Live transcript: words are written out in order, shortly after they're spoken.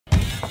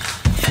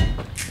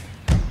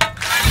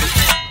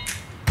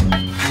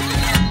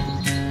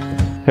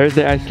There's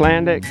the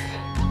Icelandics.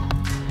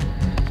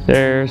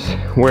 There's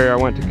where I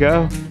want to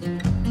go.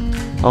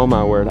 Oh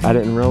my word, I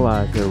didn't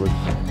realize there was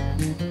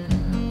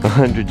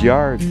 100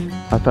 yards.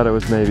 I thought it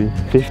was maybe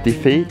 50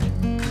 feet.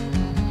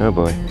 Oh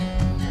boy.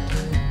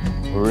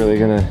 We're really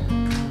gonna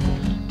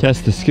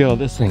test the skill of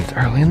this thing. It's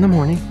early in the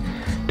morning.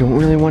 Don't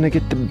really want to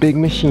get the big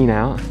machine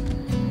out.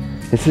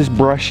 This is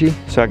brushy,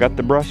 so I got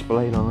the brush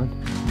blade on.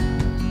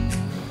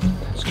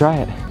 Let's try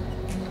it.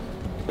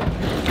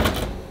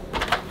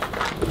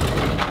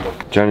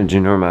 John, did you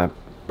know where my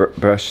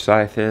brush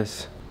scythe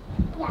is?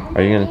 Yeah.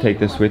 Are you gonna take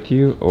this with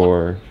you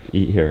or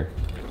eat here?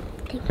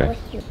 Okay.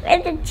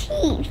 And the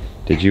cheese.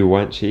 Did you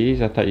want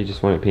cheese? I thought you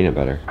just wanted peanut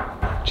butter.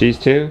 Cheese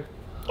too?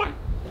 Yeah.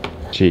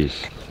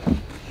 Cheese.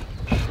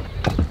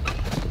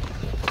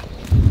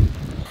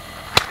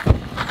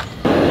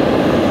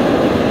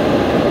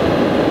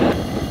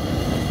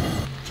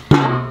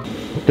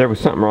 There was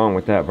something wrong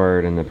with that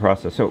bird in the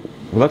process. So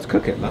let's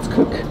cook it. Let's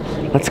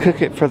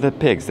cook it for the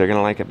pigs. They're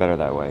gonna like it better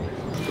that way.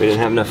 We didn't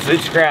have enough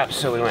food scraps,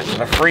 so we went to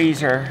the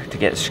freezer to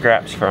get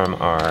scraps from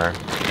our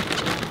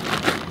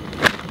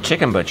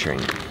chicken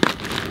butchering.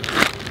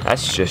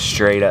 That's just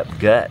straight up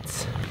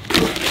guts.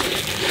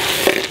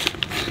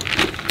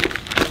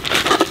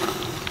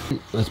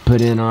 Let's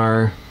put in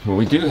our, well,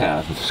 we do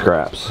have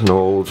scraps. An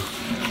old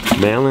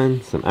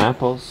melon, some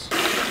apples.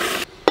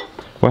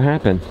 What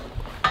happened?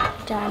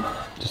 Done.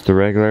 Just a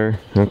regular,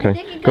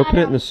 okay. Go put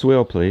it in the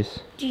swill, please.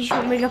 Do you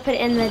want me to go put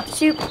it in the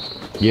soup?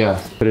 Yeah,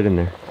 put it in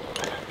there.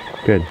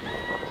 Good.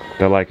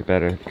 They'll like it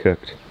better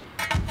cooked.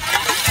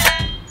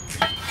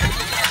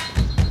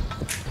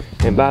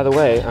 And by the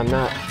way, I'm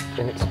not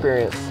an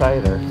experienced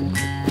scyther.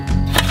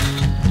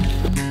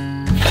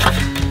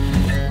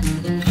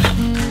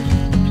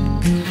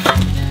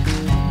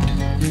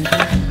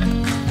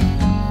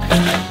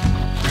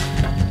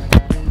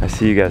 I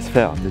see you guys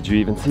fell. Did you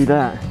even see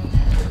that?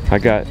 I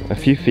got a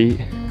few feet.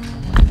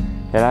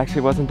 It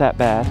actually wasn't that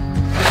bad.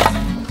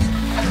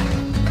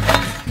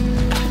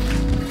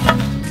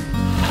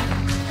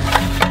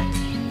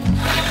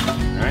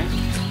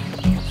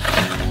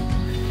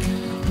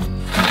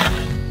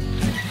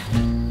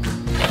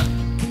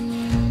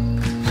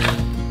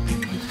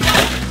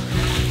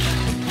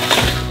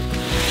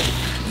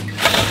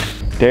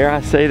 Dare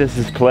I say this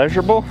is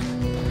pleasurable?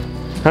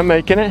 I'm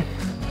making it.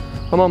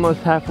 I'm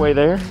almost halfway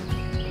there.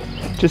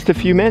 Just a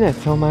few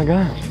minutes, oh my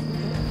gosh.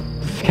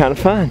 It's kind of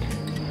fun.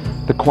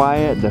 The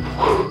quiet, the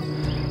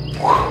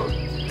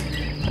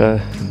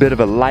bit of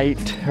a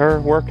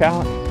lighter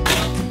workout.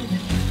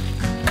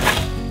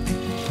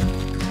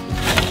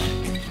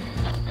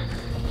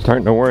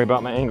 Starting to worry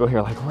about my angle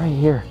here, like right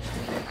here.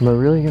 Am I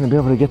really gonna be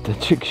able to get the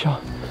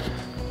chickshaw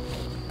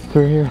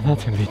through here?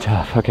 That's gonna be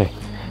tough. Okay.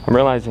 I'm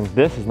realizing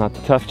this is not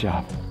the tough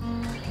job.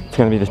 It's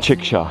gonna be the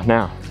chickshaw.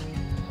 Now,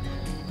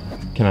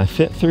 can I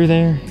fit through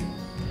there?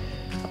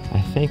 I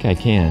think I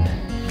can.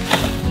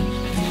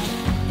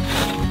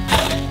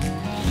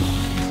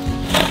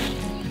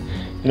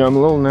 You know, I'm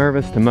a little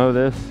nervous to mow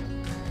this.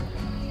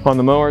 On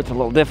the mower, it's a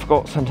little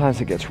difficult. Sometimes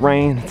it gets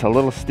rain, it's a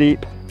little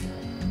steep.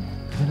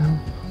 You know,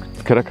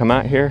 could I come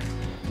out here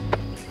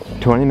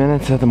 20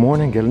 minutes of the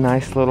morning, get a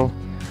nice little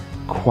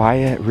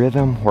quiet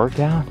rhythm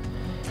workout?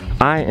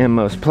 I am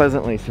most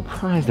pleasantly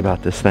surprised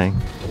about this thing.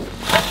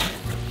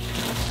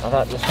 I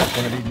thought this was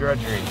gonna be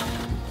drudgery.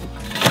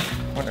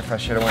 Wonder if I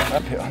should have went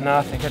uphill. No,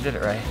 I think I did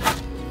it right.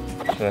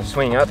 Should I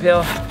swing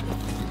uphill?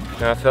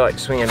 No, I feel like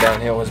swinging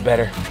downhill was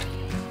better.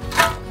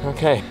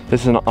 Okay,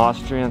 this is an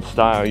Austrian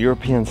style,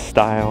 European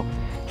style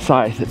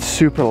scythe. It's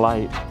super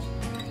light.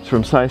 It's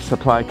from Scythe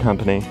Supply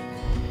Company.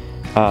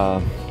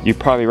 You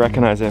probably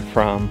recognize it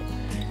from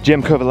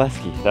Jim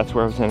Kovaleski. That's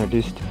where I was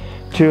introduced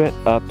to it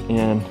up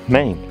in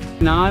Maine.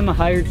 Now I'm a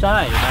hired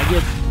side. I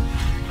get,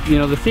 you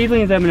know, the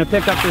seedlings I'm going to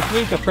pick up this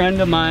week. A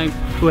friend of mine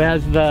who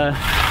has the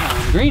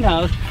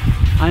greenhouse,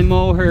 I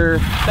mow her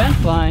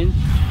fence lines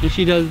and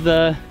she does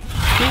the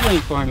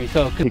seedlings for me.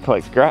 So he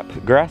collects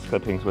grass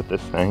clippings with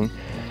this thing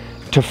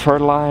to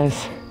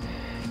fertilize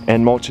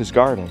and mulch his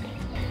garden.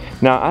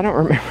 Now I don't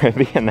remember it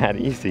being that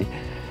easy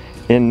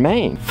in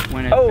Maine.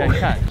 When it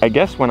cut. I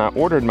guess when I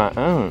ordered my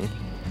own,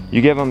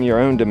 you give them your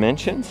own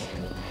dimensions.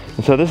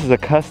 And so this is a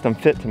custom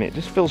fit to me. It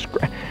just feels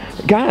great.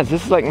 Guys,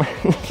 this is like my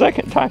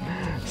second time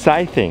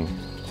scything.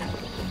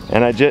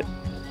 And I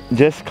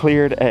just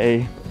cleared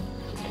a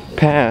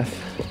path.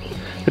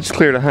 I just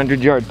cleared a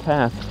 100-yard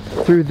path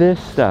through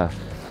this stuff.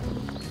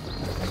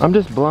 I'm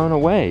just blown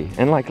away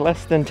in like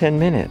less than 10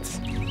 minutes.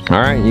 All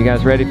right, you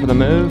guys ready for the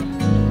move?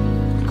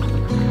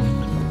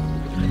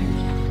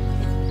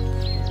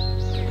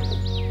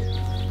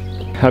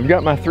 I've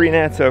got my 3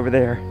 nets over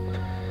there.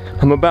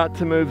 I'm about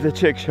to move the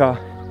chickshaw.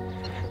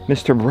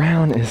 Mr.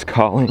 Brown is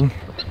calling.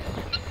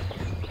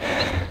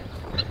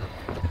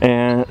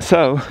 And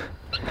so,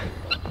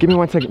 give me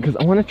 1 second because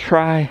I want to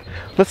try,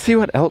 let's see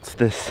what else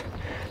this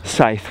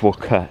scythe will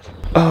cut.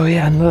 Oh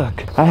yeah, and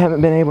look, I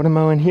haven't been able to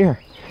mow in here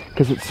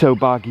because it's so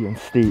boggy and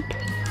steep.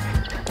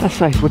 That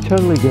scythe would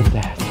totally get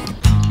that.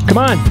 Come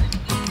on.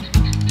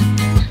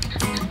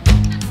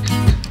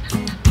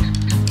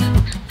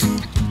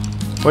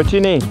 What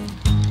you need?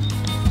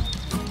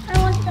 I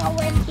want to go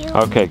with you.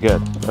 Okay,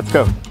 good. Let's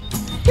go.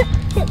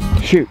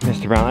 Shoot,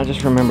 Mr. Brown, I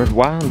just remembered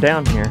while I'm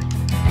down here,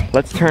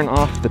 let's turn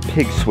off the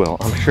pig swill.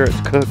 I'm sure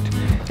it's cooked.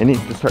 It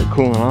needs to start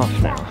cooling off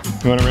now.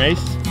 You want to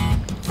race?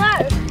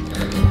 No.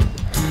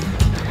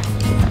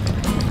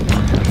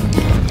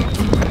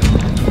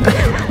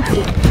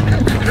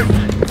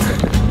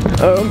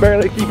 Oh, I'm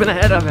barely keeping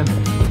ahead of him.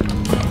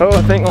 Oh,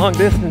 I think long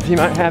distance he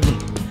might have me.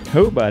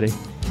 Oh, buddy.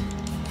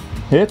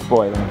 It's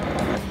boiling.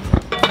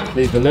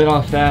 Leave the lid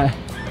off that.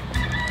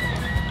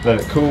 Let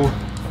it cool.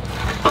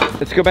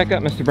 Let's go back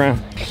up, Mr. Brown.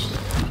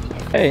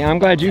 Hey, I'm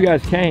glad you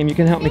guys came. You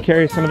can help me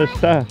carry some of this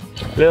stuff.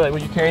 Lily,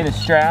 would you carry the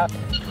strap?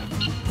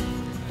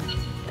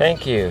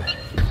 Thank you.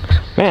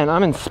 Man,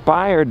 I'm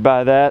inspired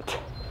by that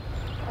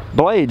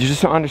blade. You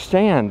just don't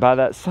understand, by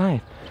that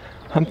scythe.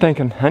 I'm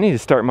thinking, I need to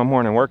start my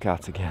morning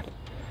workouts again.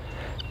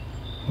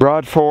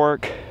 Broad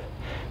fork,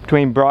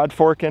 between broad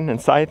forking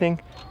and scything,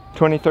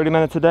 20-30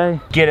 minutes a day.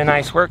 Get a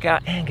nice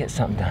workout and get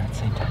something done at the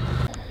same time.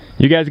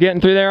 You guys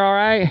getting through there all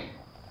right?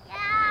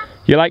 Yeah.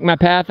 You like my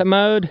path of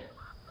mode?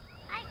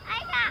 I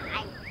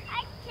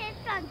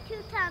tipped on 2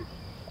 times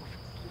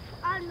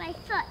on my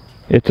foot.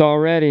 It's all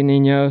ready,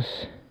 niños.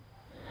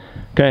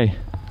 Okay,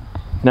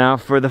 now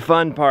for the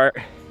fun part.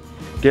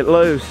 Get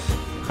loose.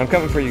 I'm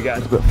coming for you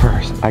guys, but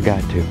first, I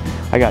got to.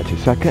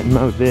 So I couldn't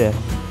mow this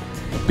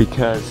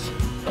because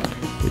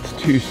it's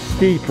too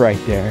steep right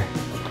there.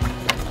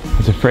 I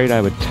was afraid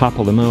I would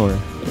topple the mower.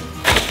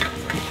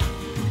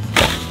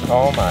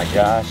 Oh my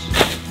gosh.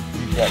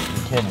 You got to be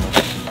kidding me.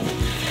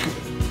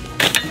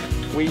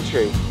 Weed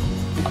tree.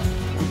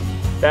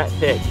 That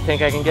thick. You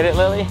think I can get it,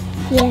 Lily?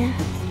 Yeah.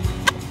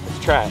 Let's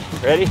try it.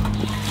 Ready?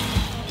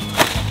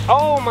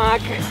 Oh my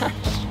gosh.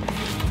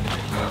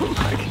 Oh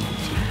my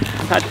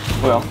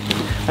gosh. Well,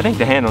 I think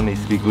the handle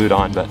needs to be glued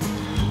on, but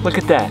look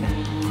at that.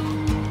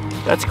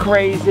 That's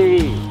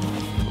crazy.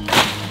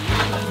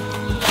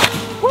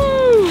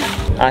 Woo!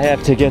 I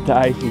have to get the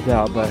ices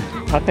out, but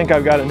I think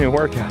I've got a new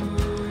workout.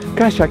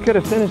 Gosh, I could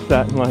have finished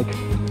that in like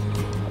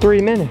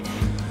 3 minutes.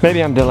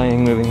 Maybe I'm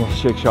delaying moving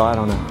this jigsaw, I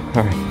don't know.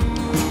 All right.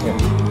 Yeah.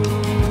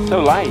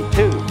 So light,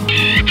 too.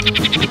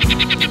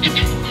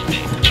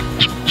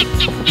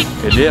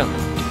 Good deal.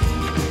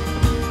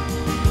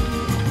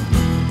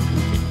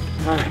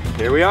 All right,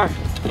 here we are.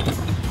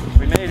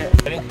 We made it.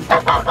 Ready?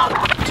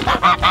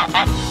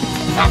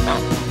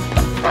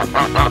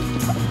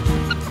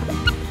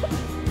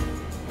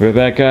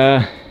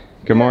 Rebecca,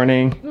 good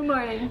morning. Good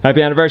morning.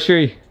 Happy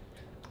anniversary.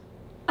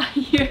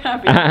 You're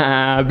happy.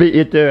 I beat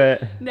you to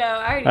it. No,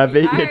 I I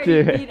beat you to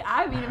it.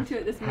 I beat him to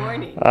it this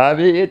morning. I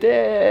beat you to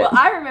it. Well,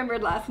 I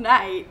remembered last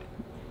night.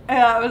 And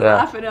I was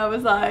laughing. I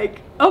was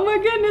like, oh my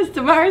goodness,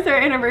 tomorrow's our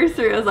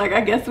anniversary. I was like, I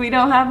guess we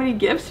don't have any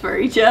gifts for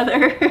each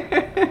other.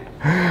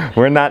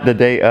 We're not the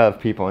day of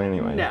people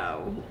anyway.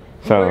 No.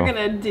 So we're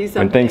going to do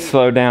something. when things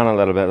slow down a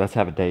little bit, let's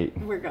have a date.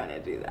 We're going to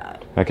do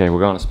that. Okay, we're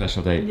going on a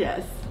special date.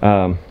 Yes.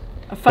 A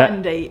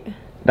fun date.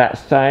 That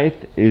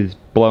scythe is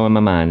blowing my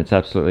mind. It's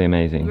absolutely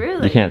amazing.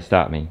 Really? You can't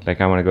stop me. Like,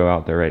 I want to go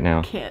out there right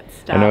now. Can't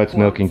stop. I know it's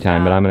milking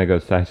time, but I'm going to go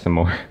scythe some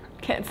more.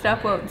 Can't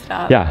stop, won't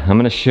stop. Yeah, I'm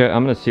going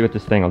to see what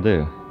this thing will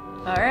do.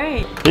 All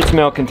right. It's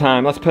milking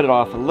time. Let's put it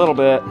off a little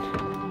bit.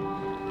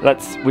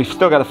 We've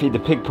still got to feed the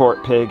pig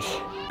port pigs.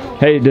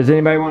 Hey, does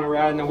anybody want to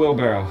ride in the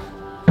wheelbarrow?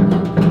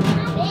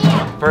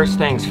 First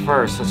things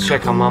first, let's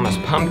check on Mama's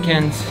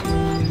pumpkins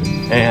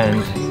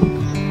and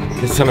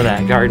get some of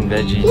that garden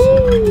veggies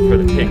for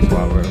the pigs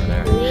while we're over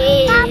there.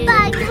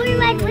 Papa, can we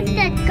ride with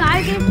the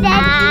garden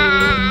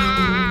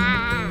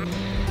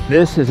veggies?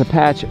 This is a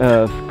patch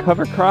of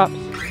cover crops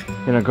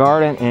in a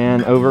garden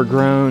and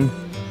overgrown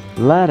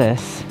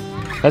lettuce.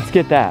 Let's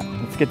get that,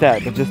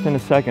 but just in a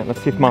second,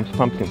 let's see if Mom's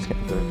pumpkins get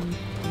through.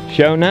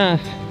 Sure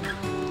enough,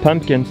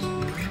 pumpkins.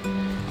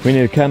 We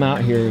need to come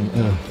out here and,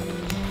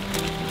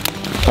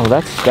 oh,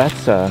 that's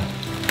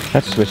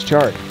Swiss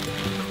chard.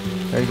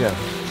 There you go.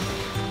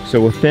 So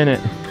we'll thin it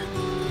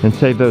and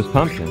save those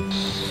pumpkins.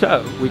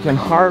 So we can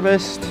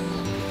harvest,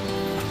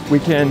 we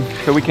can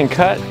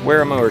cut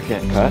where a mower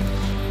can't cut.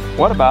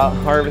 What about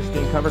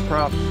harvesting cover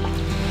crops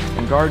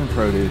and garden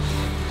produce?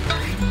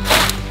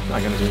 It's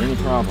not gonna be any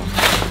problem.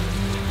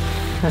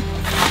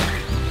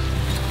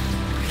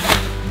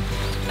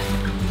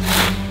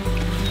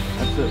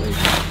 Absolutely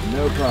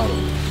no problem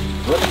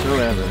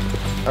whatsoever.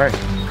 All right,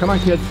 come on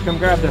kids, come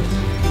grab this.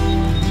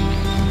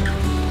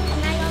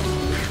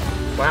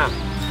 Wow,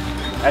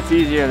 that's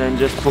easier than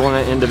just pulling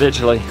it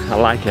individually. I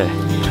like it.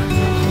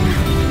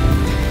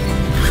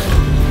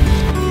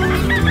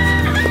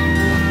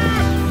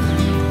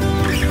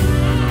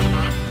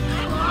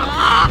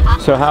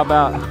 So how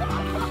about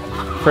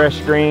fresh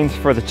greens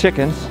for the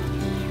chickens?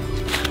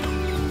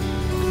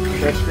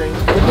 Fresh greens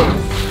for the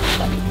pigs.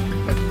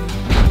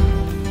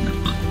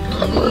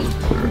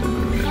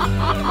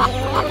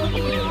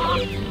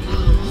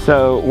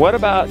 So what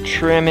about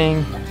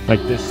trimming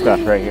like this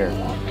stuff right here?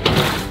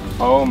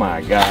 Oh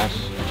my gosh.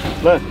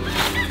 Look,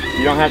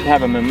 you don't have to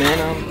have a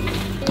momentum.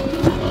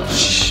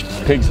 Shh,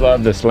 pigs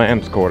love this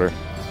lamb's quarter.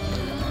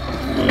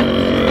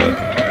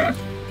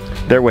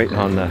 They're waiting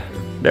on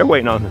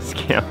the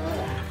skim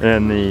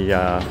and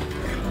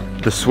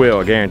the swill,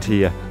 I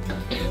guarantee you.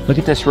 Look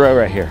at this row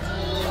right here.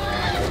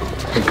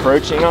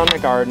 Encroaching on the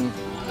garden.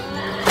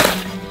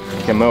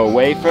 You can mow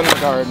away from the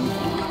garden.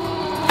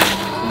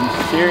 Are you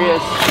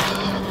serious?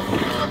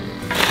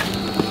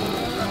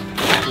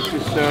 This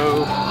is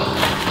so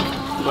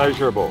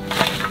pleasurable.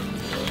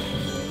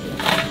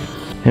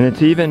 And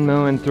it's even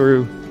mowing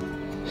through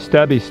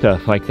stubby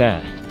stuff like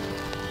that.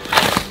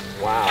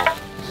 Wow.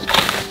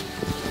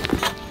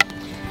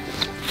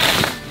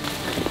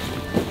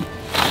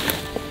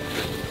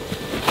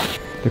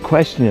 The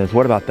question is,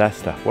 what about that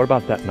stuff? What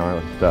about that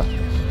gnarly stuff?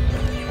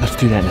 Let's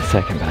do that in a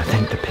second, but I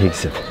think the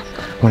pigs have,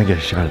 I want to get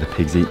a shot of the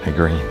pigs eating the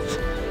greens.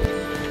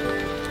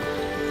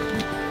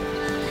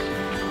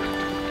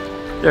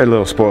 They're a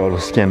little spoiled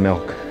with skim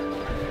milk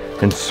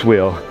and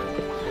swill.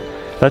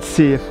 Let's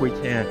see if we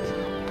can't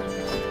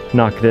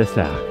knock this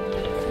out.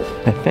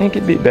 I think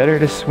it'd be better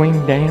to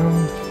swing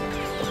down.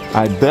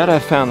 I bet I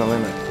found the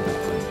limit.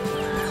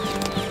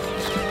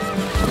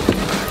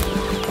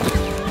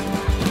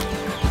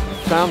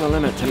 Found the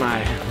limit to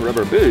my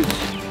rubber boots.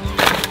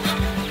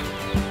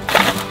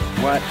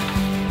 What?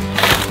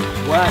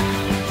 What?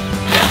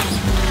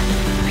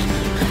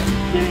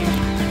 Kidding?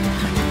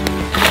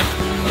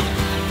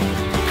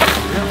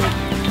 Really?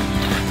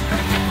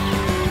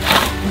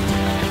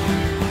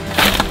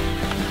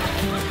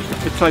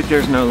 It's like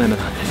there's no limit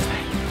on this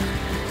thing.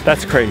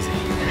 That's crazy.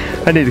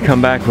 I need to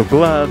come back with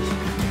gloves.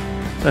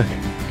 Look,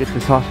 get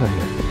this off of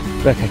here.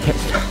 Look, I can't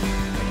stop.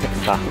 I can't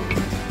stop.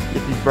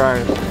 Get these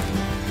briars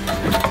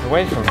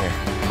away from here.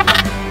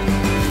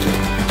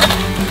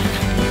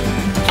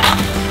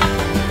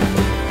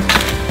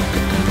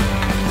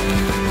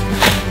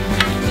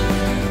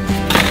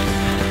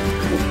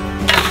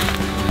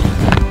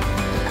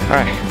 All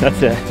right,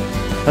 that's it.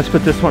 Let's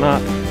put this one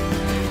up.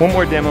 One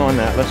more demo on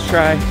that. Let's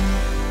try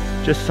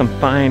just some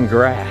fine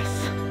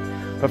grass.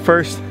 But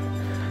first,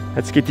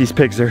 let's get these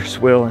pigs their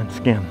swill and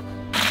skim.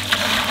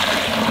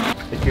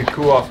 It could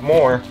cool off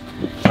more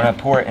when I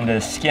pour it into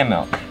the skim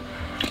milk.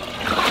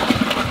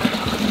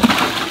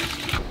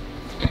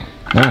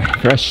 All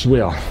right, fresh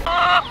swill.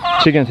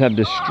 Chickens have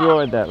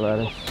destroyed that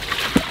lettuce.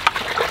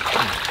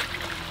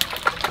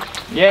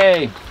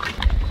 Yay!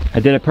 I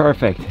did it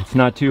perfect. It's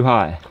not too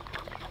high.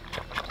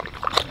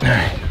 All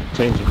right,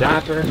 change the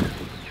diaper.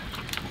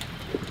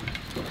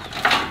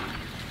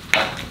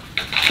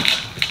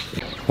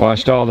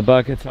 Washed all the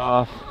buckets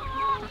off.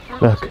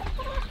 Look,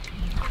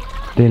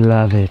 they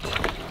love it.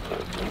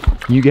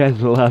 You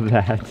guys love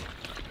that.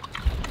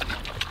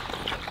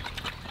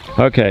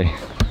 Okay,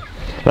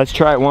 let's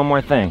try one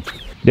more thing.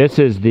 This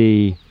is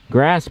the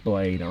grass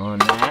blade on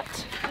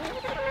that.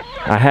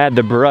 I had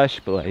the brush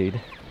blade.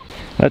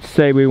 Let's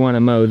say we want to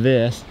mow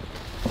this,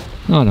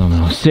 I don't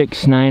know,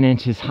 6-9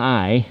 inches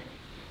high.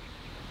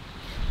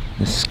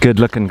 This is good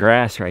looking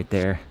grass right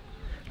there.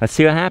 Let's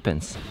see what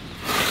happens.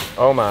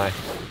 Oh my,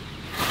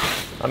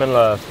 I'm in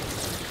love.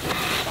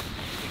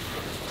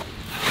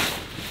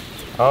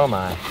 Oh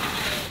my.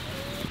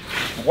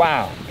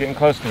 Wow, getting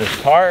close to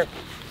this tarp.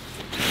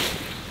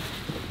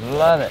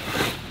 Love it.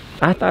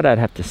 I thought I'd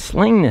have to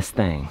sling this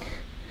thing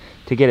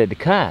to get it to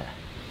cut.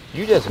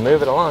 You just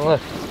move it along.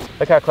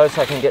 Look how close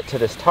I can get to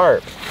this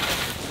tarp.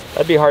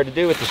 That'd be hard to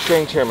do with the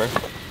string trimmer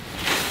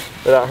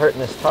without hurting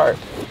this tarp.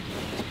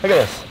 Look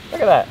at this,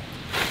 look at that.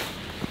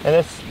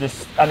 And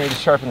this, I need to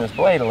sharpen this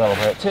blade a little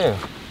bit too.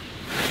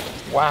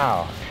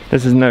 Wow.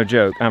 This is no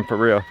joke, I'm for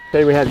real.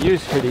 Say we have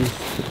use for these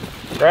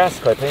grass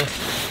clippings.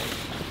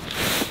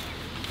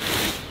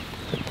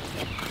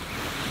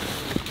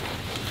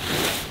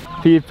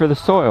 Feed for the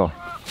soil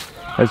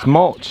as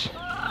mulch.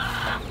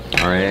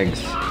 Our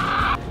eggs,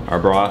 our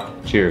broth,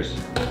 cheers.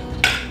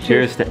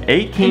 Cheers to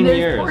 18 and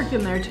years. There's pork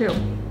in there too.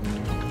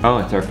 Oh,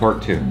 it's our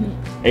pork too.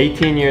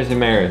 18 years of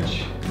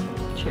marriage.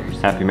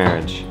 Cheers. Happy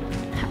marriage.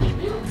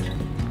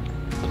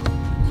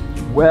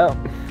 Well,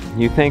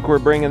 you think we're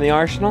bringing the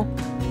arsenal?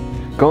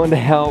 Going to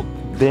help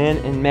Ben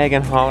and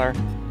Megan Holler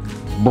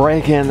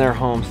break in their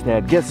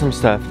homestead, get some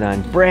stuff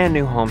done. Brand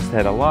new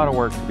homestead, a lot of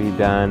work to be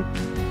done.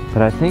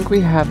 But I think we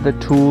have the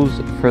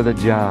tools for the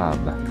job.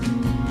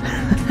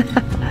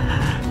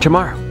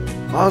 Tomorrow,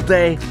 all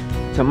day,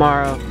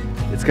 tomorrow,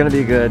 it's gonna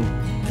be good.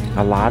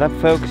 A lot of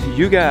folks,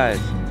 you guys,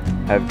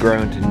 have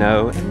grown to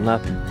know and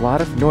love. A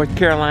lot of North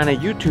Carolina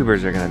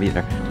YouTubers are gonna be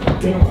there.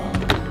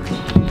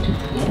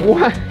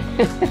 What?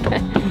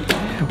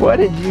 What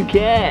did you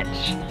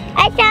catch?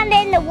 I found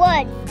it in the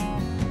woods.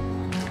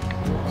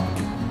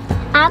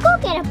 I'll go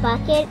get a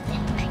bucket.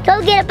 Go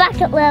get a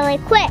bucket, Lily,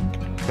 quick.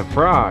 The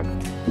frog.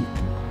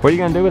 What are you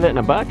gonna do with it in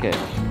a bucket?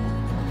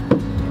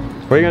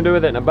 What are you gonna do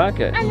with it in a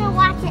bucket? I'm gonna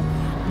watch it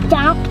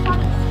dump.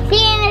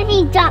 See, and if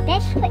he dump,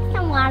 let's put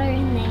some water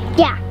in there.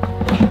 Yeah.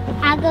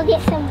 I'll go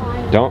get some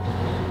water.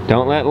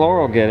 Don't let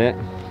Laurel get it.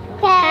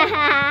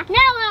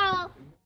 No,